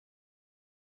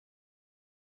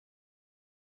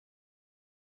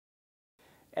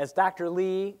As Dr.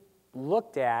 Lee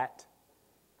looked at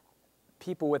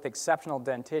people with exceptional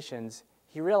dentitions,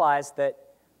 he realized that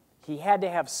he had to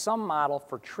have some model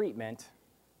for treatment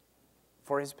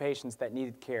for his patients that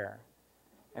needed care.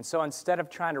 And so instead of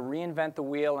trying to reinvent the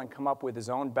wheel and come up with his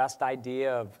own best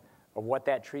idea of what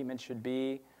that treatment should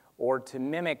be, or to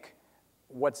mimic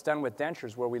what's done with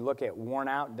dentures where we look at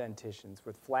worn-out dentitions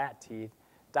with flat teeth,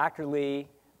 Dr. Lee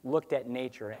looked at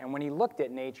nature. And when he looked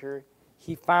at nature,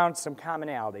 he found some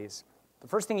commonalities. The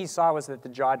first thing he saw was that the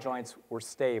jaw joints were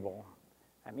stable.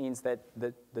 That means that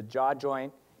the jaw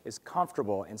joint is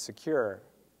comfortable and secure.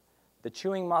 The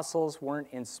chewing muscles weren't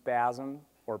in spasm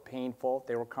or painful.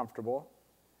 They were comfortable.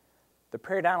 The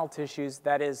periodontal tissues,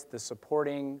 that is the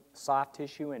supporting soft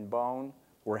tissue and bone,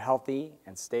 were healthy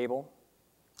and stable.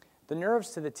 The nerves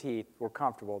to the teeth were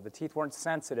comfortable. The teeth weren't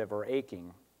sensitive or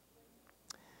aching.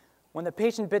 When the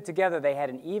patient bit together, they had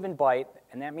an even bite,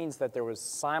 and that means that there was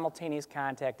simultaneous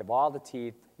contact of all the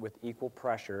teeth with equal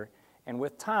pressure. And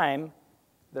with time,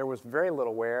 there was very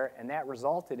little wear, and that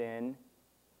resulted in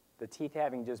the teeth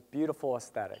having just beautiful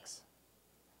aesthetics.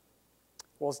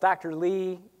 Well, as Dr.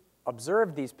 Lee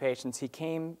observed these patients, he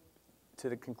came to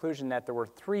the conclusion that there were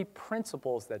three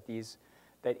principles that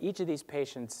each of these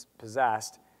patients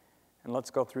possessed, and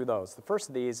let's go through those. The first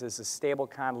of these is a stable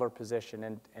condylar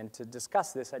position, and to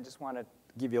discuss this, I just want to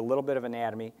give you a little bit of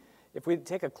anatomy. If we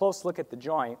take a close look at the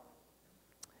joint,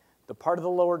 the part of the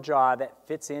lower jaw that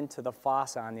fits into the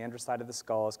fossa on the underside of the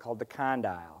skull is called the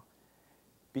condyle.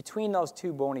 Between those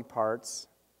two bony parts,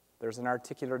 there's an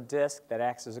articular disc that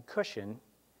acts as a cushion,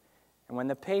 and when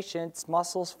the patient's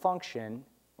muscles function,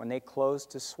 when they close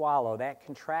to swallow, that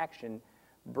contraction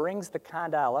brings the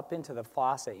condyle up into the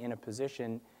fossa in a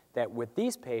position that with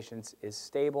these patients is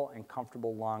stable and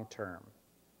comfortable long term.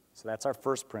 So that's our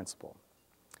first principle.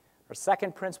 Our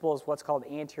second principle is what's called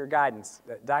anterior guidance.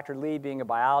 Dr. Lee, being a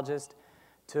biologist,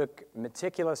 took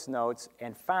meticulous notes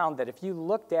and found that if you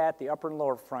looked at the upper and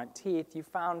lower front teeth, you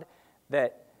found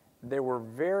that there were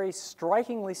very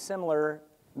strikingly similar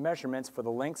measurements for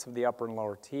the lengths of the upper and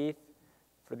lower teeth,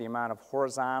 for the amount of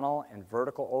horizontal and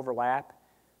vertical overlap,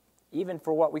 even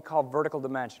for what we call vertical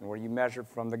dimension, where you measure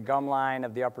from the gum line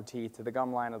of the upper teeth to the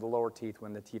gum line of the lower teeth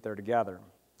when the teeth are together.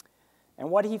 And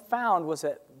what he found was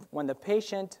that when the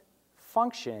patient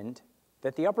functioned,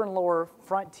 that the upper and lower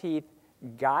front teeth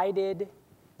guided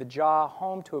the jaw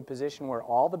home to a position where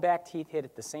all the back teeth hit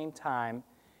at the same time,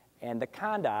 and the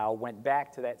condyle went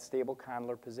back to that stable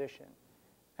condylar position.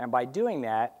 And by doing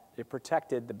that, it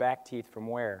protected the back teeth from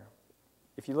wear.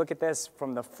 If you look at this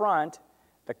from the front,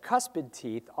 the cuspid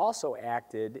teeth also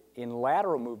acted in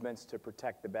lateral movements to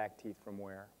protect the back teeth from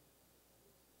wear.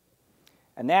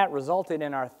 And that resulted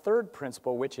in our third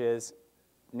principle, which is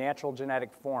natural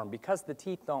genetic form. Because the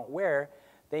teeth don't wear,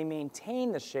 they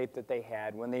maintain the shape that they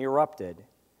had when they erupted.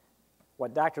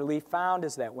 What Dr. Lee found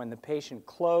is that when the patient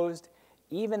closed,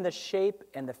 even the shape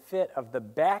and the fit of the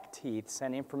back teeth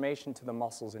sent information to the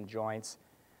muscles and joints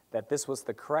that this was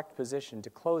the correct position to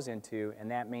close into, and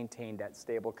that maintained that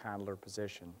stable condylar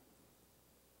position.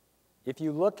 If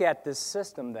you look at this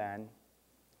system then,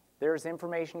 there's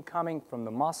information coming from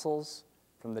the muscles,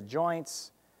 from the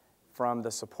joints, from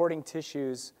the supporting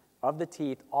tissues of the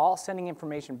teeth, all sending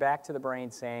information back to the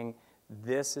brain saying,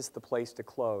 this is the place to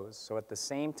close. So at the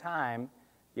same time,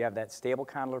 you have that stable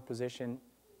condylar position,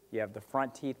 you have the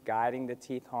front teeth guiding the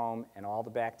teeth home, and all the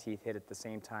back teeth hit at the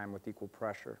same time with equal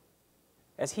pressure.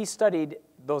 As he studied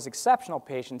those exceptional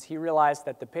patients, he realized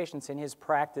that the patients in his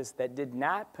practice that did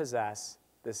not possess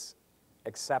this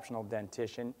exceptional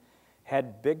dentition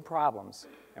had big problems.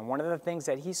 And one of the things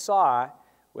that he saw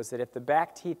was that if the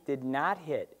back teeth did not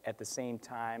hit at the same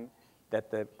time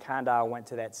that the condyle went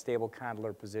to that stable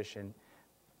condylar position,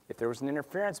 if there was an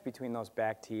interference between those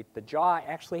back teeth, the jaw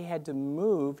actually had to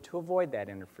move to avoid that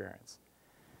interference.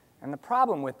 And the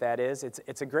problem with that is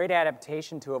it's a great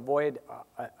adaptation to avoid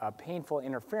a painful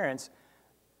interference,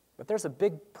 but there's a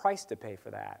big price to pay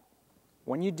for that.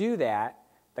 When you do that,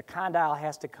 the condyle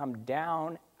has to come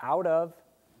down out of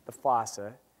the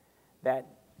fossa. That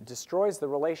destroys the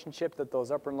relationship that those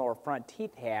upper and lower front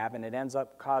teeth have, and it ends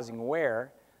up causing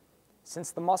wear. Since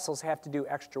the muscles have to do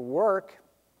extra work,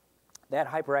 that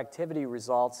hyperactivity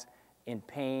results in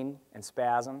pain and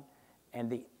spasm,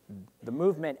 and the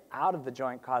movement out of the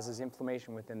joint causes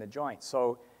inflammation within the joint.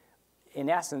 So in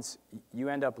essence, you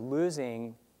end up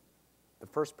losing the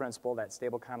first principle, that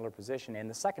stable condylar position, and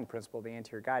the second principle, the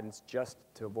anterior guidance, just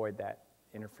to avoid that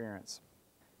interference.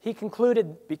 He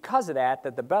concluded because of that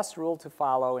the best rule to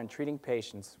follow in treating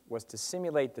patients was to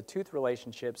simulate the tooth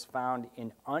relationships found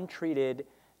in untreated,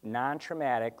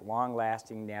 non-traumatic,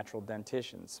 long-lasting natural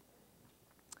dentitions.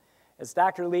 As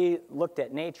Dr. Lee looked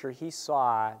at nature, he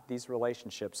saw these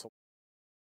relationships.